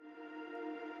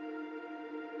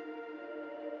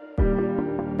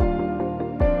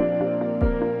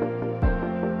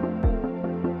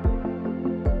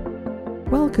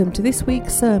Welcome to this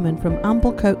week's sermon from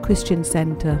Amblecote Christian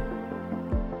Centre.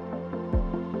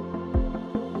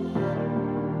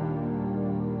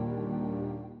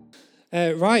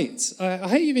 I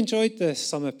hope you've enjoyed the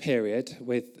summer period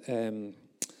with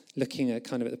looking at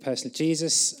kind of at the person of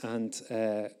Jesus and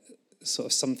sort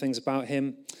of some things about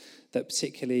him that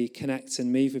particularly connect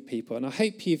and move with people. And I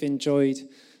hope you've enjoyed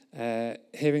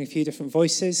hearing a few different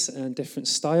voices and different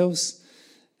styles.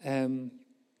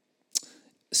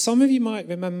 Some of you might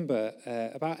remember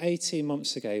about 18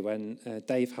 months ago when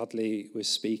Dave Hadley was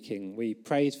speaking, we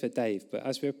prayed for Dave. But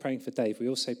as we were praying for Dave, we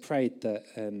also prayed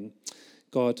that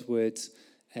God would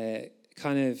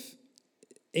kind of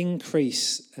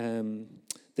increase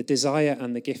the desire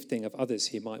and the gifting of others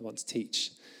who might want to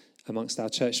teach amongst our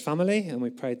church family. And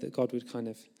we prayed that God would kind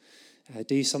of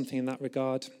do something in that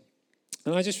regard.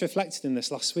 And I just reflected in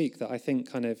this last week that I think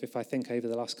kind of, if I think over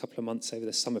the last couple of months, over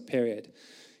the summer period,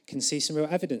 can see some real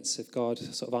evidence of God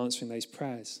sort of answering those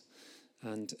prayers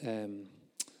and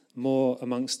more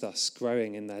amongst us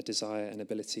growing in their desire and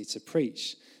ability to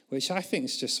preach, which I think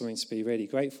is just something to be really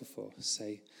grateful for.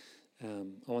 So I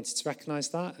wanted to recognise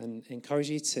that and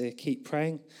encourage you to keep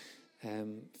praying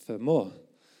for more,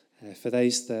 for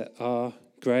those that are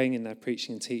growing in their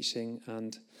preaching and teaching,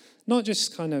 and not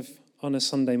just kind of on a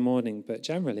Sunday morning, but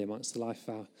generally amongst the life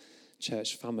of our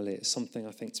church family. It's something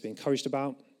I think to be encouraged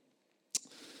about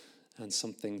and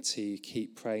something to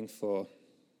keep praying for.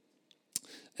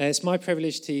 It's my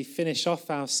privilege to finish off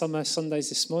our summer Sundays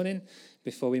this morning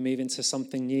before we move into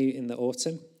something new in the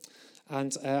autumn.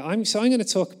 And I'm going to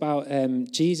talk about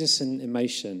Jesus and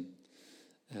emotion.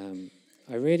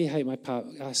 I really hate my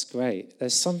PowerPoint. That's great.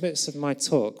 There's some bits of my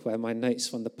talk where my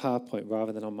notes are on the PowerPoint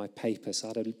rather than on my paper. So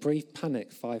I had a brief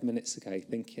panic 5 minutes ago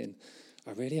thinking,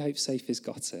 I really hope Sophie's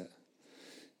got it.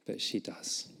 But she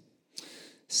does.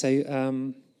 So,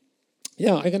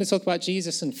 I'm going to talk about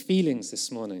Jesus and feelings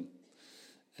this morning.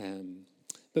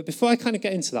 But before I kind of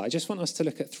get into that, I just want us to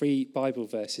look at 3 Bible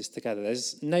verses together.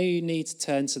 There's no need to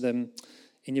turn to them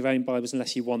in your own Bibles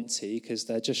unless you want to, because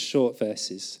they're just short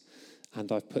verses,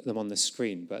 and I've put them on the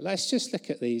screen. But let's just look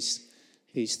at these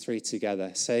 3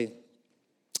 together. So,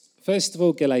 first of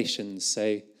all, Galatians.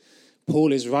 So,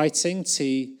 Paul is writing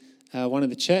to one of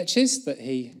the churches that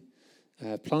he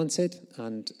planted,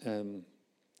 and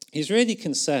he's really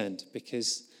concerned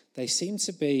because they seem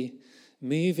to be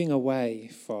moving away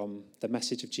from the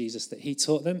message of Jesus that he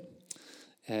taught them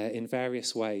in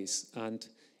various ways. And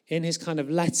in his kind of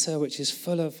letter, which is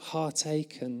full of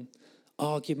heartache and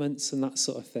arguments and that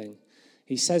sort of thing,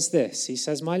 he says this. He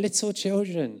says, "My little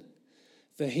children,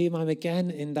 for whom I'm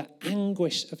again in the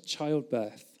anguish of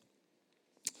childbirth,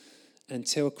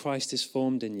 until Christ is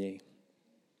formed in you."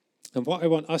 And what I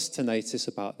want us to notice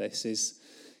about this is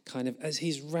kind of as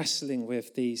he's wrestling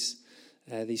with these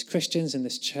Christians in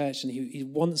this church, and he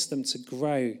wants them to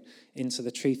grow into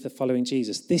the truth of following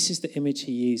Jesus. This is the image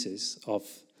he uses of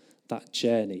that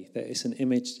journey. That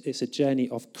it's a journey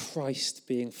of Christ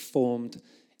being formed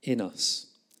in us.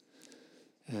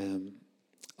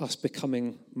 Us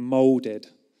becoming molded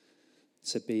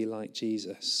to be like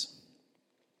Jesus.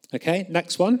 Okay,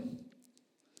 next one.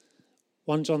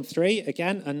 1 John 3,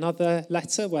 again, another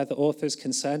letter where the author's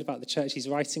concerned about the church he's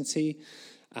writing to.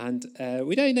 And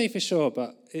we don't know for sure,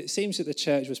 but it seems that the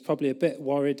church was probably a bit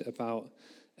worried about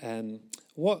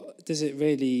what does it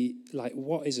really, like,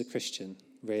 what is a Christian,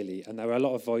 really? And there were a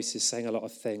lot of voices saying a lot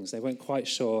of things. They weren't quite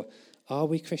sure, are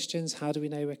we Christians? How do we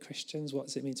know we're Christians? What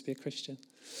does it mean to be a Christian?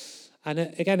 And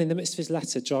again, in the midst of his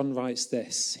letter, John writes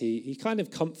this. He kind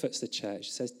of comforts the church.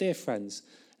 He says, "Dear friends,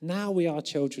 now we are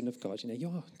children of God." You know,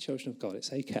 you're children of God.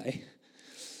 It's okay.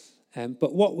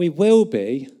 But what we will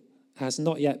be has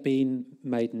not yet been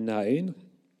made known.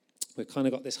 We've kind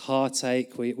of got this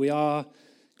heartache. We are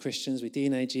Christians. We do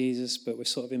know Jesus, but we're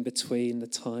sort of in between the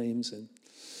times.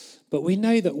 But we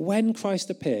know that when Christ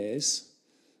appears,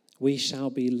 we shall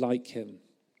be like him,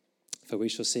 for we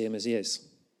shall see him as he is.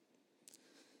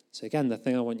 So again, the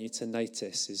thing I want you to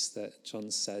notice is that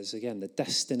John says, again, the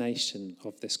destination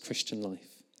of this Christian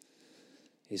life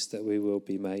is that we will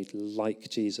be made like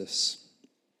Jesus.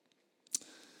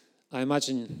 I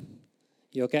imagine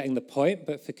you're getting the point,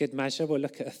 but for good measure, we'll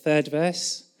look at a 3rd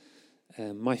verse,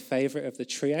 my favourite of the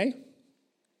trio,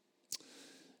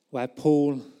 where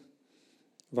Paul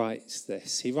writes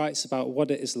this. He writes about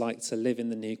what it is like to live in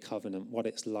the new covenant, what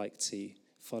it's like to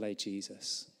follow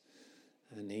Jesus.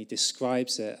 And he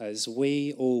describes it as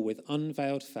we all with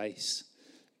unveiled face,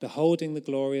 beholding the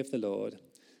glory of the Lord,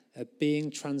 are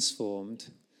being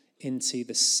transformed into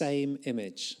the same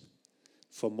image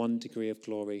from one degree of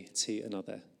glory to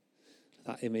another.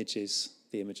 That image is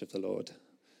the image of the Lord.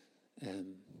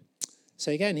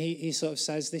 So again, he sort of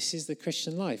says this is the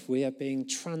Christian life. We are being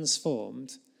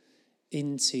transformed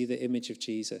into the image of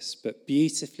Jesus, but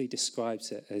beautifully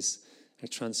describes it as a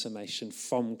transformation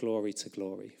from glory to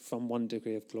glory, from one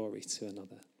degree of glory to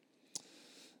another.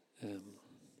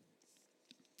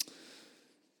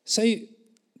 So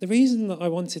the reason that I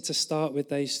wanted to start with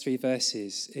those 3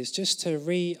 verses is just to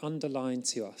re-underline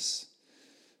to us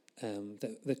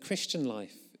that the Christian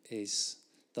life is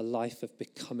the life of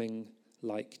becoming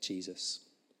like Jesus,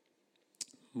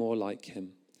 more like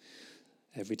him,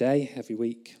 every day, every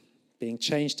week, being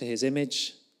changed to his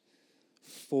image,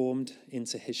 formed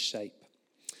into his shape.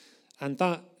 And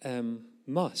that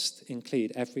must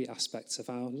include every aspect of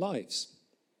our lives.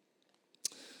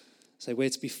 So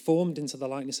we're to be formed into the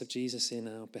likeness of Jesus in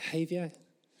our behaviour,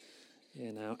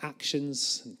 in our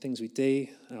actions and things we do,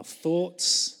 our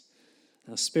thoughts,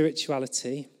 our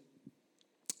spirituality,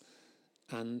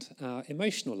 and our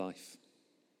emotional life,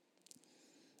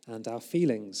 and our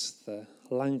feelings, the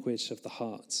language of the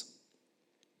heart.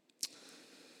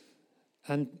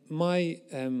 And my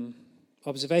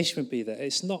observation would be that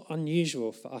it's not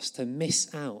unusual for us to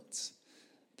miss out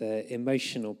the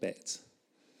emotional bit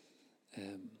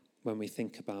when we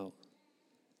think about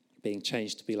being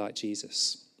changed to be like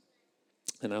Jesus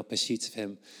and our pursuit of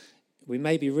him. We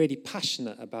may be really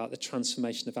passionate about the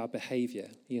transformation of our behaviour.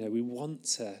 You know, we want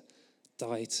to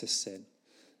die to sin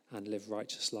and live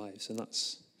righteous lives, and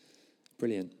that's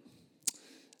brilliant.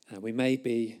 We may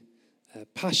be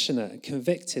passionate and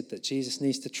convicted that Jesus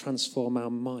needs to transform our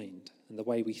mind and the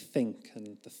way we think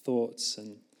and the thoughts,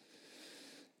 and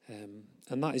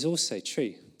that is also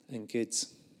true and good.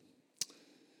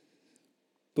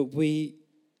 But we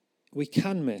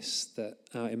can miss that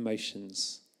our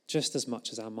emotions, just as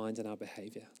much as our mind and our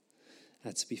behaviour,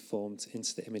 are to be formed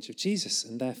into the image of Jesus,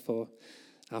 and therefore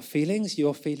our feelings,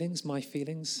 your feelings, my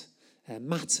feelings,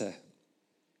 matter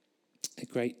a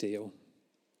great deal.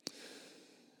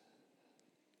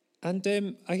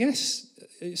 And I guess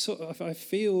I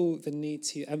feel the need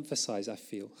to emphasise, I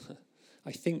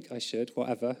think I should,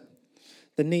 whatever,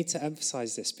 the need to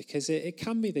emphasise this, because it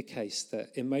can be the case that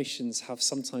emotions have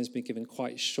sometimes been given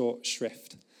quite short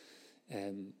shrift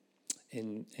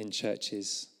in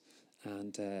churches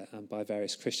and by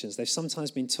various Christians. They've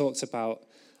sometimes been talked about,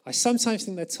 I sometimes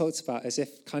think they're talked about as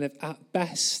if kind of at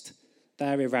best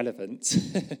they're irrelevant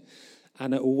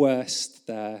and at worst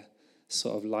they're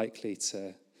sort of likely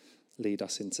to lead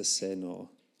us into sin or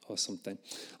something.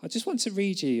 I just want to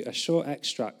read you a short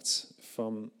extract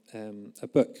from a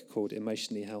book called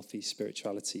Emotionally Healthy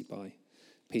Spirituality by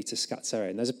Peter Scazzero.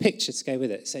 And there's a picture to go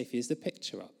with it. Sophie, is the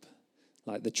picture up?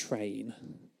 Like the train.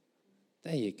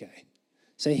 There you go.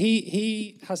 So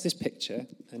he has this picture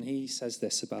and he says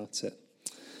this about it.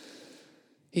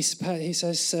 He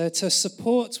says, to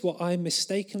support what I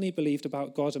mistakenly believed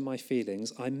about God and my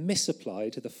feelings, I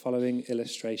misapplied the following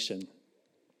illustration.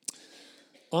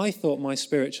 I thought my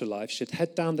spiritual life should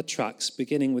head down the tracks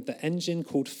beginning with the engine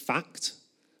called fact,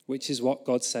 which is what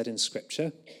God said in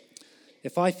Scripture.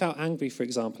 If I felt angry, for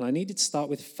example, I needed to start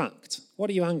with fact. What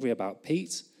are you angry about,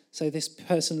 Pete? So this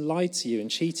person lied to you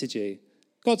and cheated you.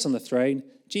 God's on the throne.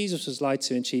 Jesus was lied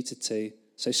to and cheated to.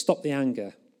 So stop the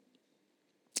anger.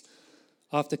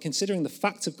 After considering the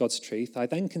fact of God's truth, I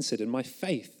then considered my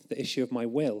faith, the issue of my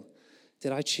will.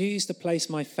 Did I choose to place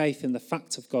my faith in the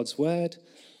fact of God's word,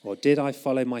 or did I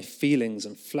follow my feelings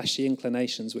and fleshy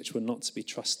inclinations which were not to be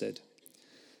trusted?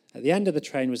 At the end of the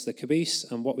train was the caboose,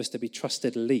 and what was to be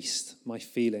trusted least, my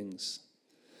feelings.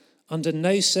 Under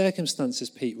no circumstances,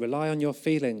 Pete, rely on your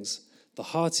feelings. The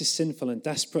heart is sinful and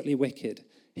desperately wicked.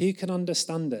 Who can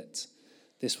understand it?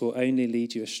 This will only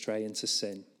lead you astray into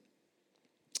sin.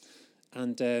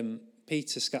 And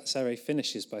Peter Scazzero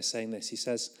finishes by saying this. He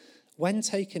says, when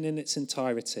taken in its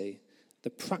entirety, the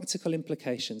practical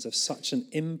implications of such an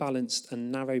imbalanced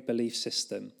and narrow belief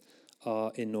system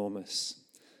are enormous.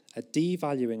 A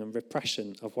devaluing and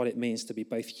repression of what it means to be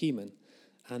both human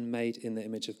and made in the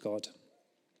image of God.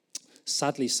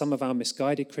 Sadly, some of our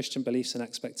misguided Christian beliefs and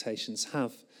expectations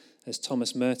have, as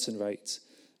Thomas Merton wrote,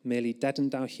 merely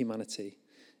deadened our humanity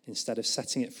instead of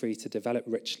setting it free to develop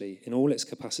richly in all its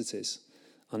capacities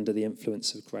under the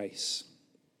influence of grace.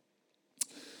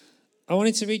 I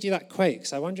wanted to read you that quote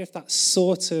because I wonder if that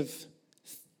sort of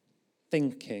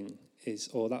thinking is,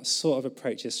 or that sort of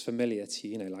approach is familiar to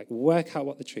you, like work out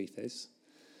what the truth is,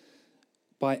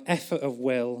 by effort of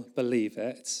will, believe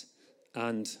it,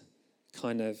 and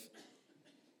kind of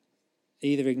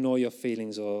either ignore your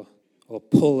feelings or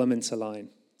pull them into line.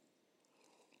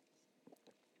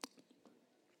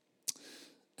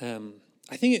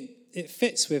 I think it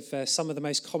fits with some of the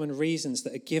most common reasons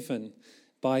that are given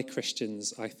by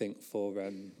Christians, I think,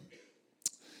 for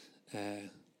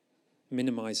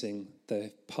minimizing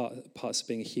the parts of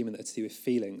being a human that are to do with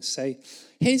feelings. So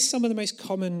here's some of the most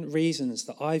common reasons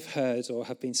that I've heard or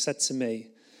have been said to me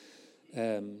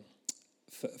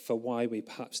for why we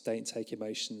perhaps don't take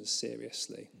emotions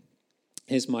seriously.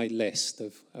 Here's my list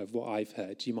of what I've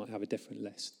heard. You might have a different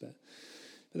list. But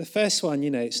the first one,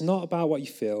 it's not about what you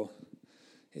feel.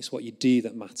 It's what you do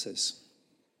that matters.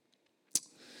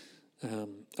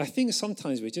 I think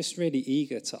sometimes we're just really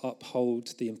eager to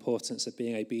uphold the importance of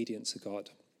being obedient to God,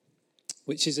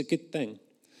 which is a good thing.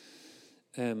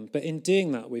 But in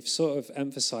doing that, we've sort of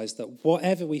emphasized that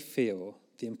whatever we feel,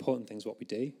 the important thing is what we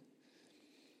do.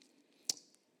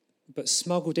 But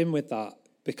smuggled in with that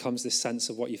becomes this sense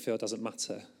of what you feel doesn't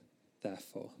matter,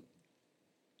 therefore.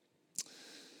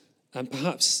 And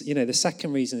perhaps, the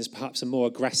second reason is perhaps a more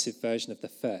aggressive version of the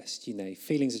first.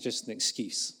 Feelings are just an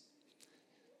excuse.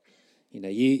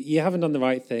 You haven't done the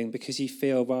right thing because you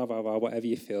feel, whatever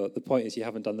you feel. The point is you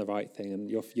haven't done the right thing, and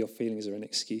your feelings are an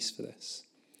excuse for this.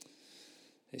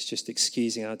 It's just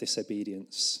excusing our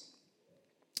disobedience.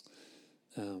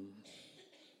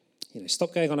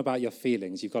 Stop going on about your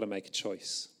feelings. You've got to make a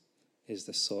choice, is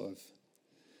the sort of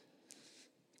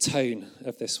tone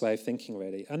of this way of thinking,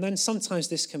 really. And then sometimes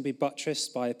this can be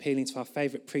buttressed by appealing to our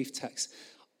favourite proof text.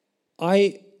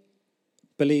 I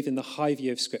believe in the high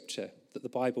view of Scripture, that the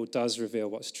Bible does reveal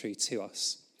what's true to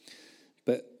us.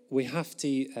 But we have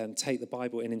to take the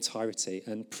Bible in entirety.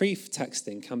 And proof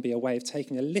texting can be a way of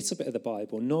taking a little bit of the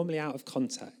Bible, normally out of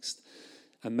context,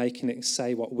 and making it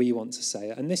say what we want to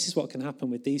say. And this is what can happen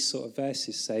with these sort of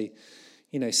verses. Say,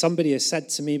 somebody has said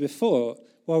to me before,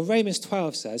 well, Romans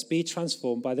 12 says, be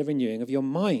transformed by the renewing of your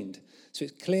mind. So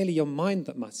it's clearly your mind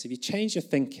that matters. If you change your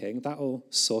thinking, that will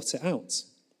sort it out.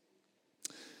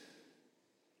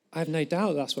 I have no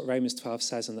doubt that's what Romans 12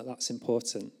 says and that that's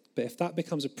important. But if that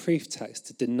becomes a proof text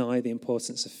to deny the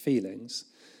importance of feelings,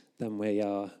 then we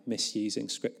are misusing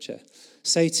Scripture.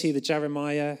 So too the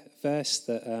Jeremiah verse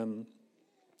that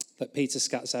Peter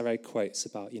Scazzaro quotes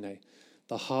about,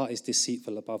 the heart is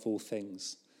deceitful above all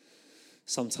things.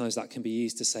 Sometimes that can be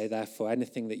used to say, therefore,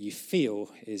 anything that you feel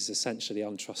is essentially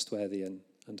untrustworthy and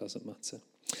doesn't matter.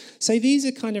 So these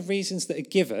are kind of reasons that are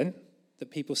given,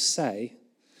 that people say.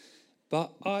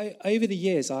 But over the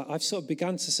years, I've sort of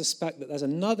begun to suspect that there's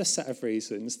another set of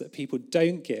reasons that people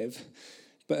don't give,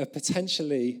 but are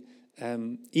potentially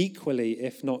equally,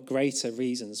 if not greater,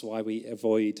 reasons why we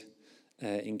avoid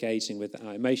engaging with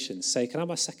our emotions. So can I have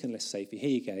my second list, Sophie? Here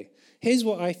you go. Here's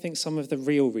what I think some of the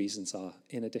real reasons are,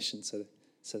 in addition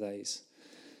to those.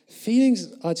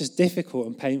 Feelings are just difficult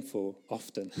and painful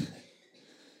often.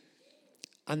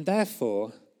 And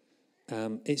therefore,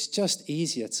 it's just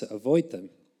easier to avoid them.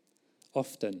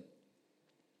 Often.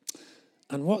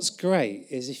 And what's great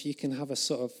is if you can have a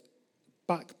sort of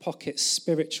back pocket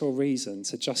spiritual reason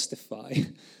to justify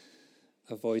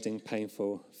avoiding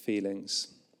painful feelings.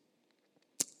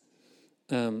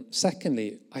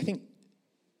 Secondly, I think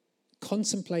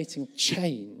contemplating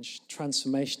change,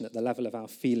 transformation at the level of our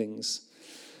feelings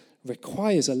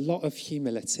requires a lot of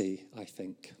humility, I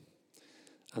think.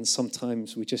 And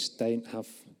sometimes we just don't have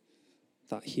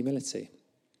that humility.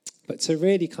 But to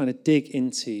really kind of dig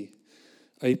into,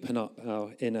 open up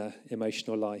our inner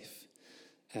emotional life,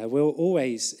 we'll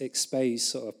always expose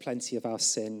sort of plenty of our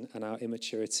sin and our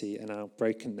immaturity and our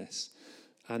brokenness.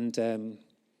 And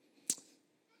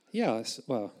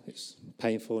it's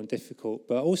painful and difficult,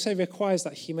 but also requires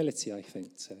that humility, I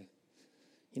think. So,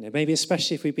 maybe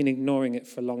especially if we've been ignoring it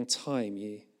for a long time,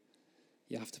 you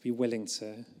have to be willing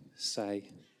to say,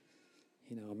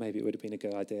 maybe it would have been a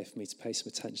good idea for me to pay some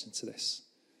attention to this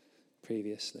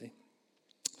previously.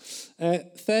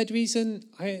 Third reason,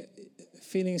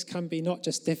 feelings can be not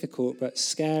just difficult, but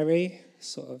scary, a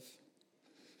sort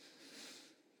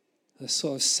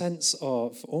of sense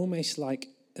of almost like,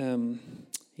 the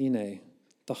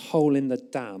hole in the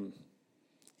dam.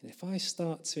 If I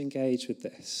start to engage with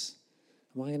this,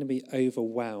 am I going to be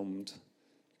overwhelmed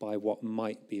by what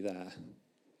might be there?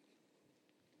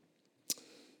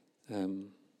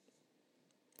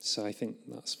 So I think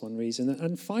that's one reason.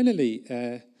 And finally,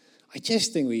 I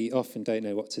just think we often don't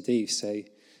know what to do. So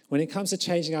when it comes to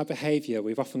changing our behavior,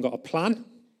 we've often got a plan.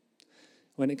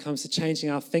 When it comes to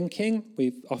changing our thinking,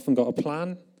 we've often got a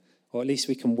plan, or at least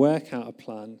we can work out a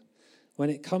plan. When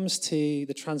it comes to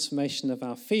the transformation of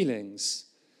our feelings,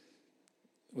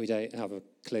 we don't have a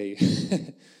clue.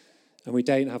 And we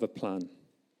don't have a plan.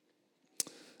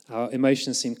 Our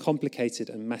emotions seem complicated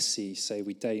and messy, so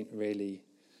we don't really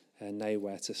know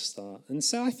where to start. And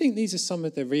so I think these are some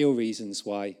of the real reasons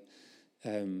why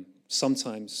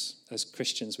sometimes as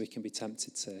Christians we can be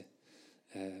tempted to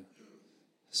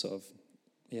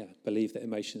believe that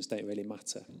emotions don't really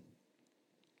matter.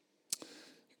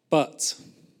 But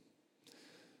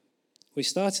we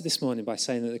started this morning by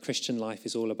saying that the Christian life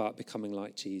is all about becoming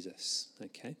like Jesus,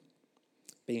 okay?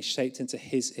 Being shaped into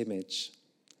his image.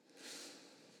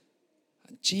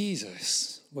 And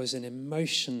Jesus was an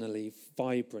emotionally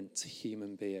vibrant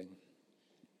human being.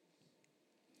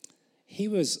 He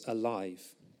was alive.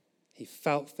 He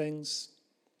felt things.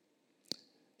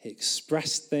 He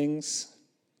expressed things.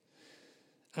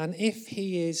 And if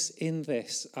he is in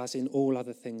this, as in all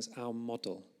other things, our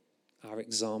model, our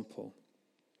example,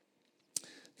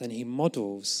 then he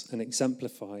models and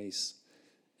exemplifies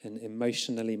an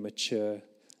emotionally mature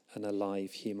and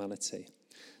alive humanity.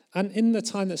 And in the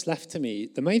time that's left to me,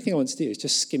 the main thing I want to do is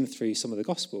just skim through some of the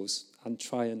Gospels and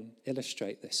try and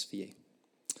illustrate this for you.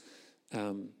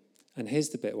 And here's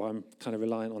the bit where I'm kind of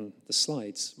relying on the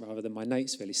slides rather than my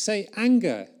notes, really. Say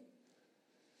anger.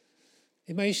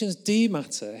 Emotions do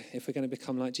matter if we're going to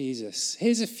become like Jesus.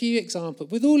 Here's a few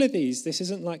examples. With all of these, this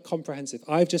isn't like comprehensive.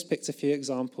 I've just picked a few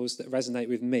examples that resonate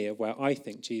with me of where I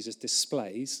think Jesus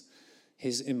displays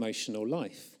his emotional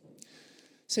life.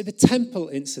 So the temple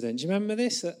incident, do you remember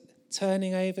this?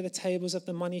 Turning over the tables of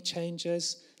the money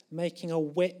changers, making a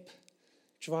whip,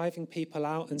 driving people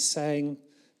out and saying,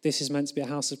 this is meant to be a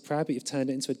house of prayer, but you've turned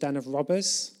it into a den of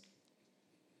robbers.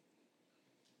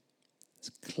 It's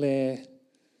clear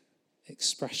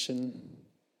expression,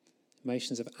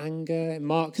 emotions of anger. In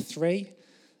Mark 3,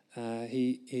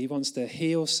 he wants to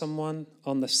heal someone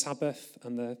on the Sabbath,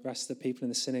 and the rest of the people in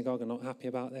the synagogue are not happy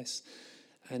about this.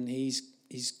 And he's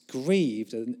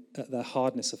grieved at their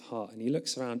hardness of heart, and he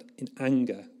looks around in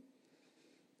anger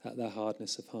at their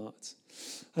hardness of heart.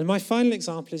 And my final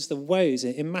example is the woes.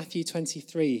 In Matthew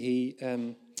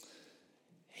 23,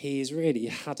 he's really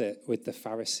had it with the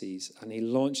Pharisees, and he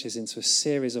launches into a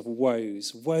series of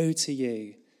woes. Woe to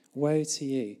you, woe to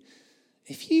you.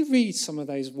 If you read some of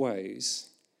those woes,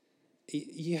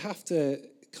 you have to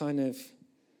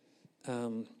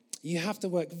you have to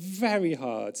work very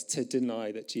hard to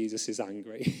deny that Jesus is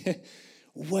angry.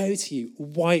 Woe to you,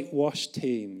 whitewashed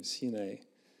tombs,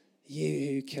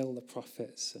 you who kill the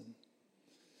prophets and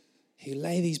who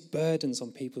lay these burdens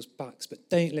on people's backs but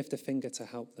don't lift a finger to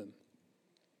help them.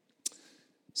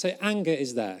 So anger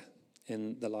is there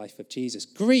in the life of Jesus.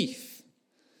 Grief,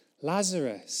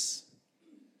 Lazarus,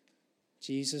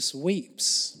 Jesus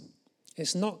weeps.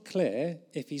 It's not clear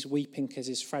if he's weeping because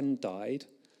his friend died,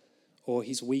 or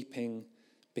he's weeping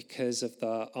because of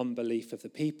the unbelief of the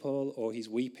people, or he's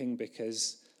weeping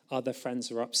because other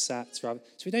friends are upset. So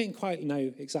we don't quite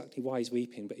know exactly why he's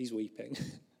weeping, but he's weeping.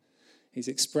 He's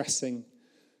expressing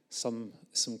some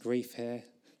grief here.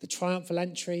 The triumphal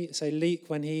entry, so Luke,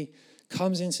 when he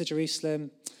comes into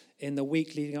Jerusalem in the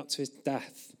week leading up to his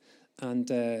death, and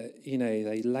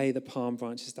they lay the palm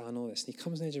branches down, all this, and he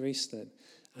comes into Jerusalem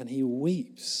and he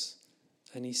weeps,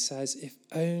 and he says, if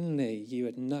only you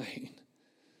had known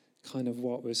kind of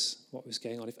what was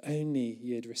going on, if only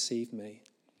you had received me,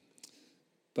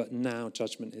 but now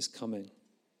judgment is coming.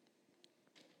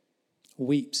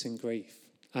 Weeps in grief.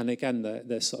 And again,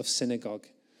 the sort of synagogue.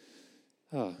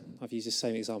 I've used the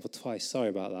same example twice. Sorry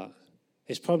about that.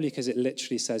 It's probably because it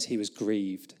literally says he was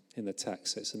grieved in the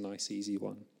text. So it's a nice, easy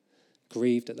one.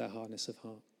 Grieved at their hardness of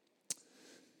heart.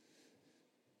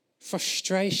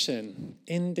 Frustration,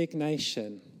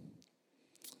 indignation.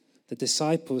 The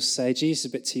disciples say, Jesus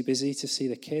is a bit too busy to see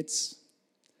the kids.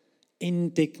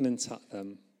 Indignant at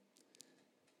them.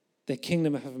 The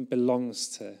kingdom of heaven belongs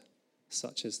to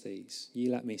such as these.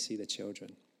 You let me see the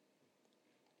children.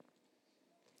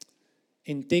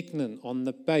 Indignant on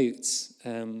the boat.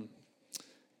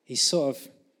 He sort of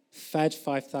fed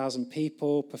 5,000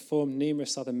 people, performed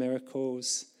numerous other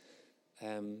miracles.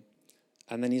 And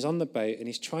then he's on the boat and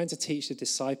he's trying to teach the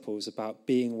disciples about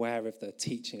being aware of the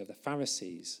teaching of the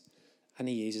Pharisees. And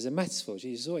he uses a metaphor.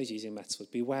 Jesus is always using metaphors.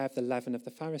 Beware of the leaven of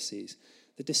the Pharisees.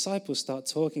 The disciples start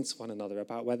talking to one another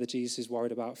about whether Jesus is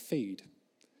worried about food.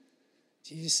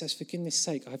 Jesus says, for goodness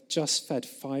sake, I've just fed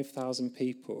 5,000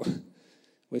 people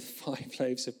with 5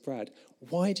 loaves of bread.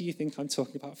 Why do you think I'm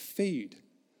talking about food?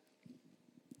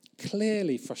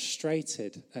 Clearly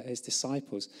frustrated at his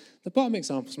disciples. The bottom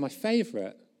example is my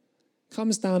favourite.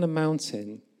 Comes down a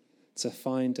mountain to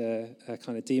find a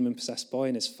kind of demon-possessed boy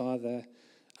and his father,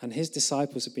 and his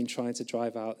disciples have been trying to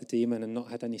drive out the demon and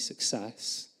not had any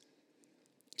success.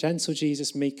 Gentle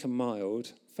Jesus, meek and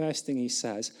mild. First thing he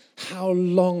says, how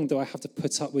long do I have to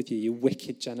put up with you, you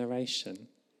wicked generation?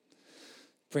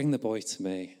 Bring the boy to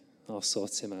me. I'll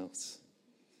sort him out.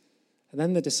 And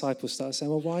then the disciples started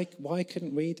saying, well, why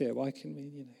couldn't we do it? Why couldn't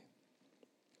we,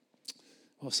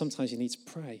 Well, sometimes you need to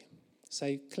pray.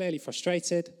 So clearly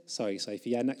frustrated. Sorry,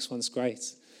 Sophie. Yeah, next one's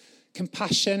great.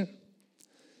 Compassion. Do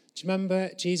you remember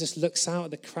Jesus looks out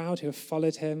at the crowd who have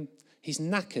followed him? He's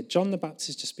knackered. John the Baptist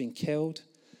has just been killed.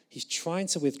 He's trying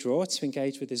to withdraw to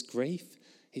engage with his grief.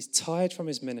 He's tired from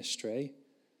his ministry.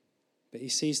 But he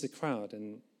sees the crowd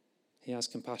and he has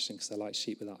compassion because they're like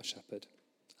sheep without a shepherd.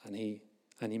 And he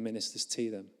ministers to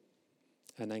them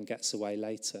and then gets away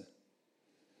later.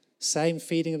 Same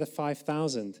feeding of the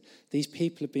 5,000. These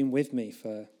people have been with me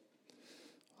for,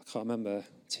 I can't remember,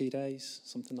 2 days,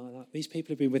 something like that. These people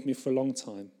have been with me for a long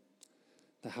time.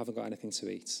 They haven't got anything to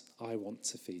eat. I want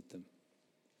to feed them.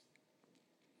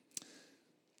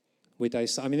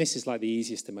 Widows, I mean, this is like the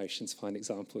easiest emotion to find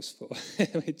examples for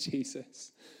with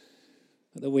Jesus.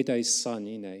 The widow's son,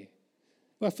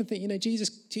 Well, I think,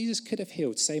 Jesus could have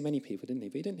healed so many people, didn't he?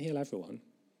 But he didn't heal everyone.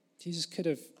 Jesus could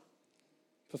have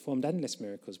performed endless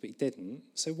miracles, but he didn't.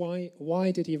 So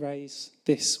why did he raise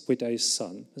this widow's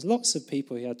son? There's lots of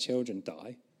people who had children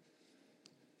die.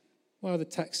 Well, the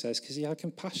text says because he had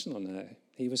compassion on her.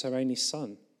 He was her only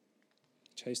son.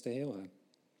 He chose to heal her.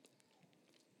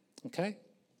 Okay?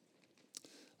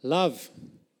 Love.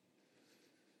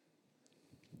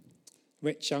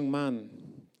 Rich young man.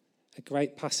 A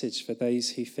great passage for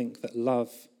those who think that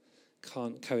love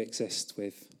can't coexist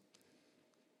with,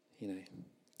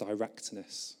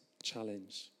 directness,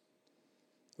 challenge.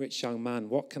 Rich young man,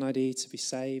 what can I do to be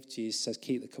saved? Jesus says,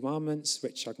 keep the commandments.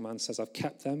 Rich young man says, I've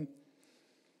kept them.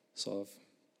 Sort of,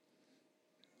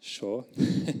 sure.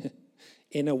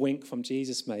 In a wink from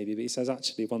Jesus maybe, but he says,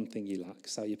 actually, one thing you lack,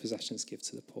 sell your possessions, give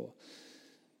to the poor.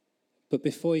 But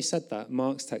before he said that,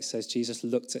 Mark's text says Jesus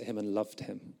looked at him and loved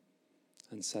him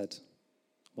and said,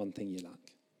 one thing you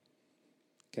lack.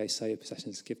 Go sell your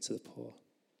possessions, give to the poor.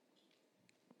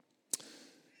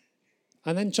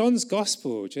 And then John's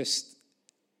gospel just,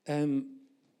 when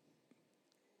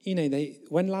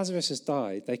Lazarus has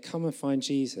died, they come and find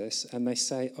Jesus and they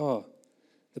say, oh,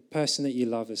 the person that you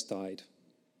love has died.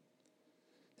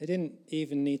 They didn't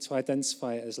even need to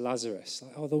identify it as Lazarus.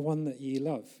 Like, oh, the one that you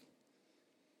love.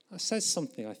 That says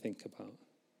something, I think, about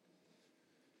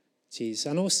Jesus.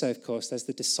 And also, of course, there's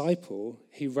the disciple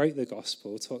who wrote the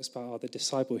gospel, talks about the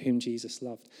disciple whom Jesus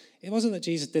loved. It wasn't that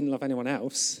Jesus didn't love anyone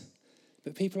else,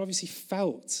 but people obviously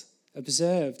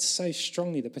observed so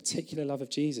strongly the particular love of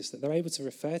Jesus that they're able to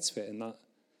refer to it in that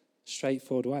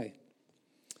straightforward way.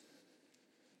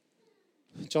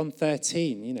 John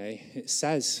 13, it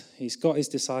says he's got his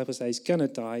disciples there, he's going to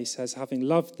die. He says, having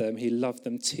loved them, he loved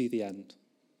them to the end.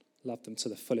 Loved them to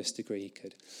the fullest degree he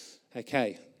could.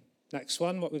 Okay, next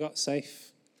one, what we got,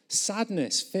 safe?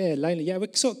 Sadness, fear, lonely. Yeah,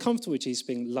 we're sort of comfortable with Jesus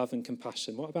being love and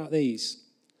compassion. What about these?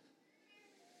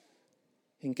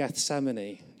 In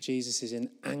Gethsemane, Jesus is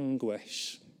in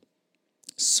anguish,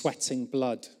 sweating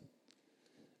blood,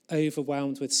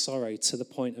 overwhelmed with sorrow to the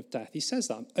point of death. He says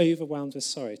that, I'm overwhelmed with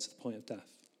sorrow to the point of death.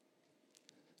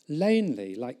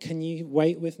 Lonely, like, can you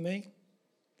wait with me?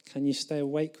 Can you stay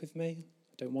awake with me?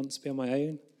 I don't want to be on my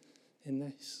own in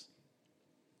this.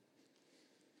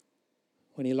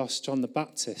 When he lost John the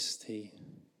Baptist, he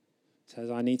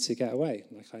says, I need to get away,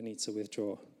 like I need to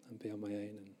withdraw and be on my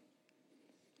own.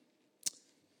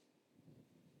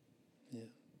 And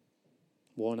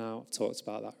worn out, I've talked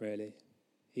about that really.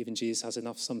 Even Jesus has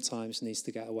enough sometimes, needs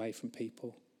to get away from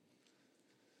people.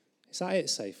 Is that it,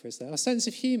 Safer? Is there a sense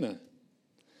of humour?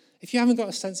 If you haven't got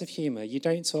a sense of humour, you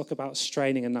don't talk about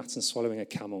straining a gnat and swallowing a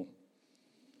camel.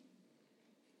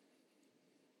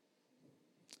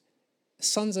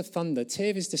 Sons of Thunder,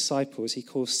 two of his disciples he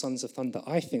calls Sons of Thunder.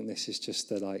 I think this is just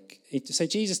so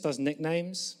Jesus does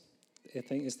nicknames, I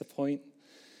think is the point.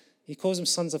 He calls them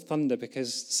Sons of Thunder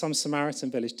because some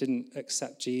Samaritan village didn't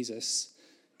accept Jesus.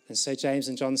 And so James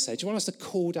and John say, do you want us to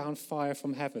call down fire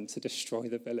from heaven to destroy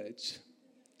the village?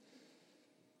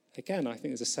 Again, I think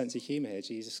there's a sense of humour here.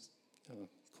 Jesus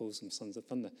calls them Sons of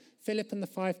Thunder. Philip and the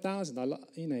 5,000,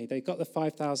 they got the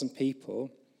 5,000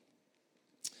 people.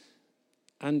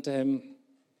 And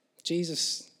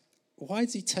Jesus, why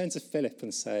does he turn to Philip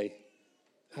and say,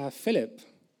 Philip,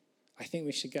 I think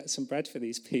we should get some bread for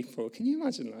these people. Can you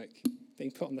imagine,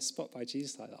 being put on the spot by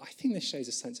Jesus like that? I think this shows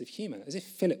a sense of humour, as if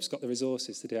Philip's got the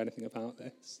resources to do anything about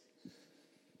this.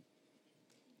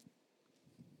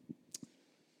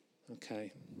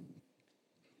 Okay.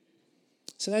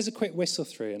 So there's a quick whistle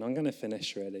through, and I'm going to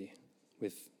finish, really,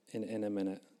 in a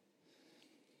minute.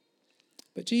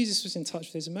 But Jesus was in touch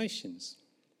with his emotions.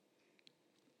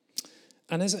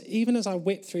 And even as I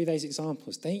whip through those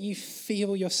examples, don't you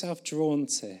feel yourself drawn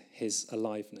to his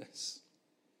aliveness?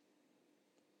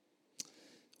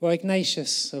 Well,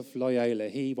 Ignatius of Loyola,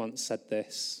 he once said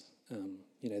this,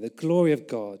 the glory of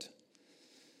God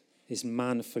is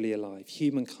man fully alive,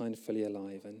 humankind fully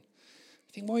alive. And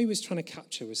I think what he was trying to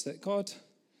capture was that God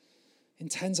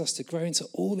intends us to grow into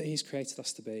all that he's created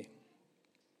us to be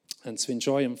and to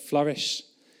enjoy and flourish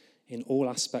in all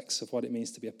aspects of what it means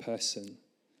to be a person,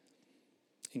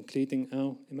 including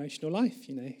our emotional life.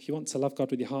 If you want to love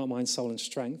God with your heart, mind, soul, and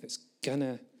strength, it's going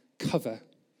to cover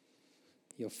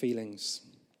your feelings.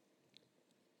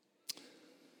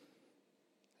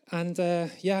 And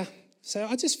so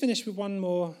I just finished with one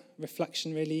more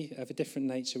reflection, really, of a different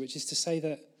nature, which is to say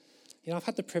that, I've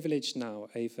had the privilege now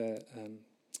over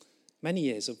many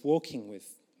years of walking with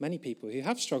many people who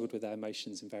have struggled with their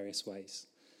emotions in various ways.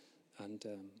 And,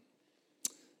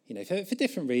 for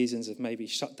different reasons of maybe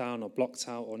shut down or blocked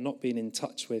out or not being in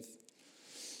touch with.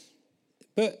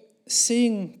 But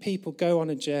seeing people go on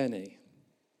a journey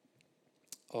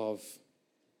of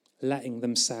letting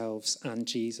themselves and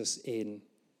Jesus in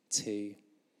to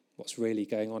what's really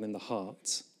going on in the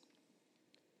heart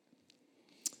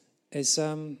is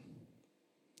there's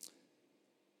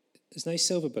no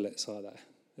silver bullets, are there?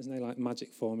 There's no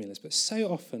magic formulas, but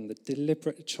so often the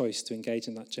deliberate choice to engage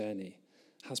in that journey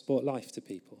has brought life to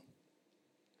people.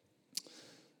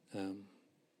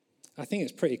 I think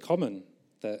it's pretty common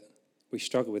that we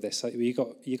struggle with this. You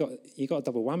got a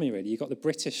double whammy, really. You got the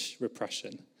British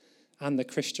repression and the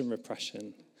Christian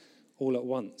repression all at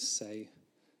once. So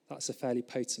that's a fairly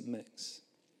potent mix.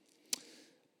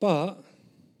 But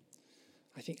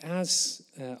I think as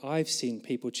I've seen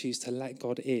people choose to let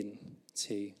God in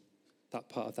to that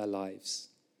part of their lives,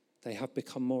 they have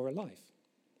become more alive,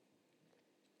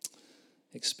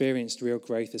 experienced real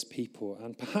growth as people,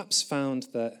 and perhaps found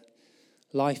that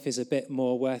life is a bit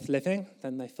more worth living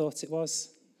than they thought it was,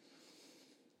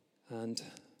 and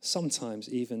sometimes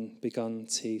even begun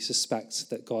to suspect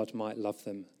that God might love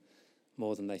them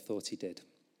more than they thought he did.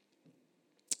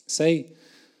 So I'm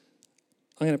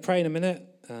going to pray in a minute,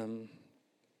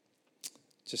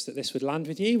 just that this would land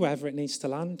with you wherever it needs to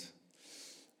land.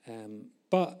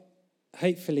 But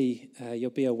hopefully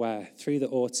you'll be aware, through the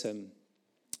autumn,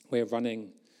 we're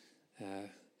running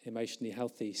Emotionally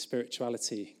Healthy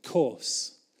Spirituality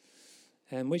course,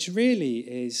 which really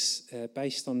is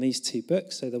based on these two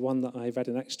books. So the one that I read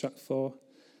an extract for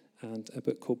and a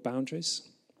book called Boundaries.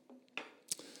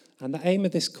 And the aim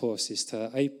of this course is to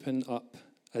open up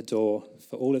a door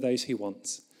for all of those who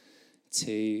want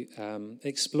to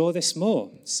explore this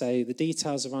more. So the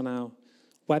details are on our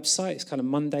website. It's kind of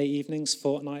Monday evenings,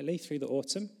 fortnightly through the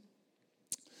autumn.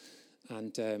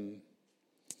 And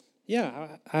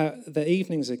the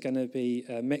evenings are going to be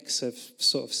a mix of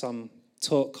sort of some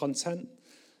talk content,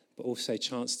 but also a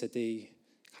chance to do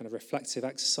kind of reflective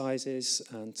exercises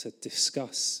and to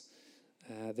discuss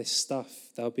this stuff.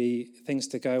 There'll be things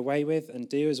to go away with and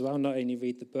do as well, not only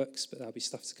read the books, but there'll be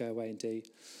stuff to go away and do.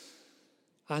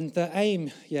 And the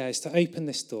aim, is to open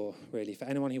this door, really, for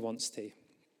anyone who wants to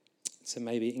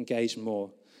maybe engage more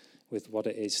with what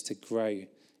it is to grow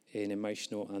in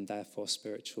emotional and therefore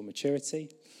spiritual maturity,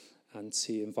 and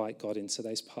to invite God into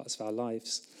those parts of our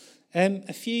lives.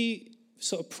 A few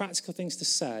sort of practical things to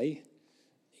say.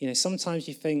 Sometimes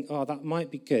you think, that might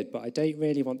be good, but I don't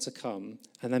really want to come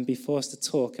and then be forced to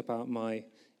talk about my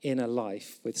inner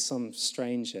life with some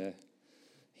stranger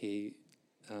who,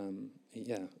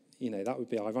 that would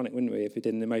be ironic, wouldn't we, if we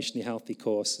did an emotionally healthy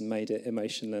course and made it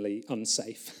emotionally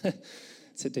unsafe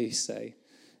to do so.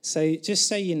 So just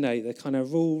so you know, the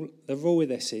rule with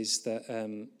this is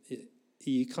that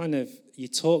you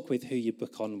talk with who you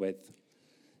book on with,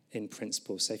 in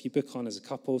principle. So if you book on as a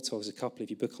couple, talk as a couple. If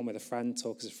you book on with a friend,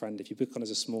 talk as a friend. If you book on as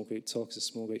a small group, talk as a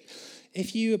small group.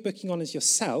 If you are booking on as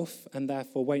yourself and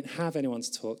therefore won't have anyone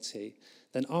to talk to,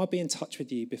 then I'll be in touch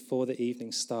with you before the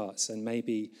evening starts, and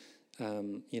maybe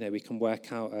we can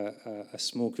work out a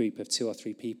small group of 2 or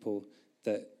 3 people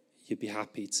that you'd be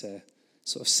happy to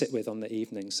sort of sit with on the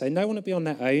evening. So no one will be on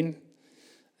their own.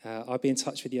 I'll be in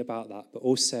touch with you about that, but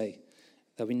also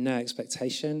there'll be no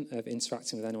expectation of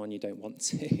interacting with anyone you don't want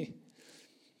to.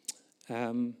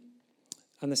 And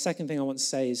the second thing I want to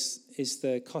say is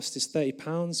the cost is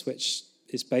 £30, which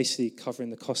is basically covering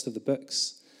the cost of the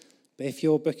books. But if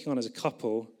you're booking on as a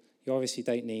couple, you obviously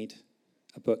don't need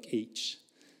a book each.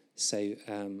 So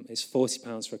it's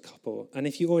 £40 for a couple. And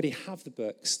if you already have the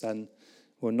books, then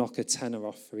we'll knock a tenner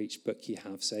off for each book you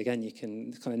have. So again, you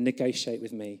can kind of negotiate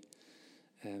with me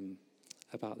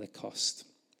about the cost.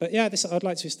 But I'd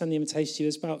like to extend the invitation to you.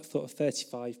 There's about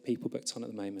 35 people booked on at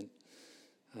the moment.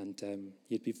 And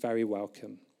you'd be very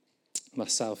welcome.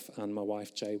 Myself and my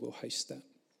wife, Jo, will host it.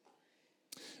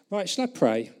 Right, shall I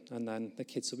pray? And then the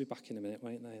kids will be back in a minute,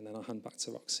 won't they? And then I'll hand back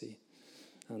to Roxy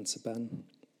and to Ben.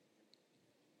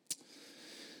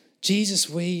 Jesus,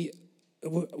 we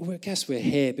guess we're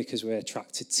here because we're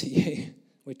attracted to you.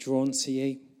 We're drawn to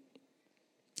you.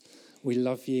 We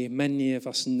love you. Many of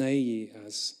us know you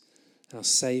as our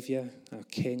Saviour, our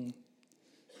King,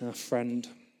 our friend.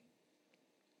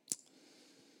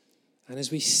 And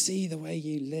as we see the way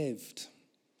you lived,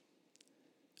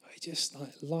 it just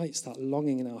lights that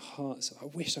longing in our hearts. I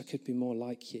wish I could be more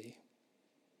like you.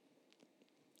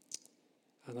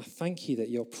 And I thank you that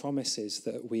your promise is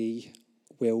that we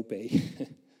will be.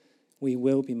 We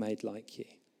will be made like you.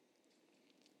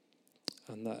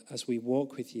 And that as we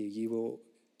walk with you, you will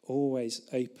always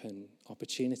open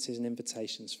opportunities and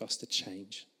invitations for us to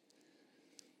change,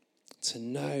 to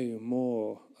know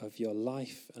more of your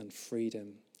life and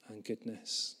freedom and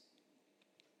goodness.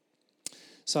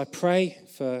 So I pray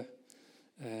for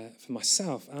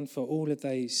myself and for all of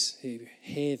those who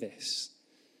hear this,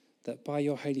 that by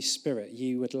your Holy Spirit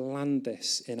you would land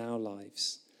this in our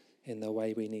lives in the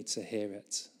way we need to hear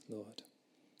it, Lord.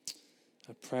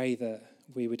 I pray that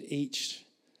we would each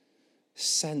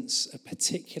sense a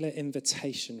particular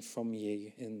invitation from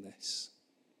you in this,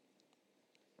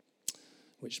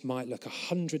 which might look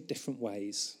 100 different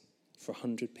ways for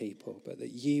 100 people, but that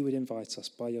you would invite us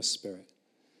by your Spirit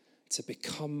to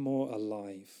become more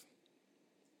alive.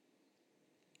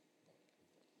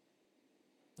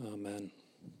 Amen.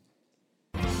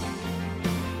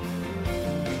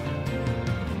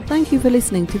 Thank you for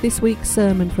listening to this week's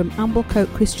sermon from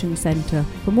Amblecote Christian Centre.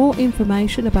 For more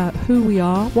information about who we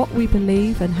are, what we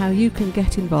believe and how you can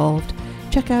get involved,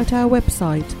 check out our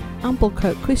website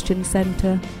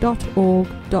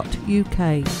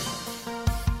amblecotechristiancentre.org.uk.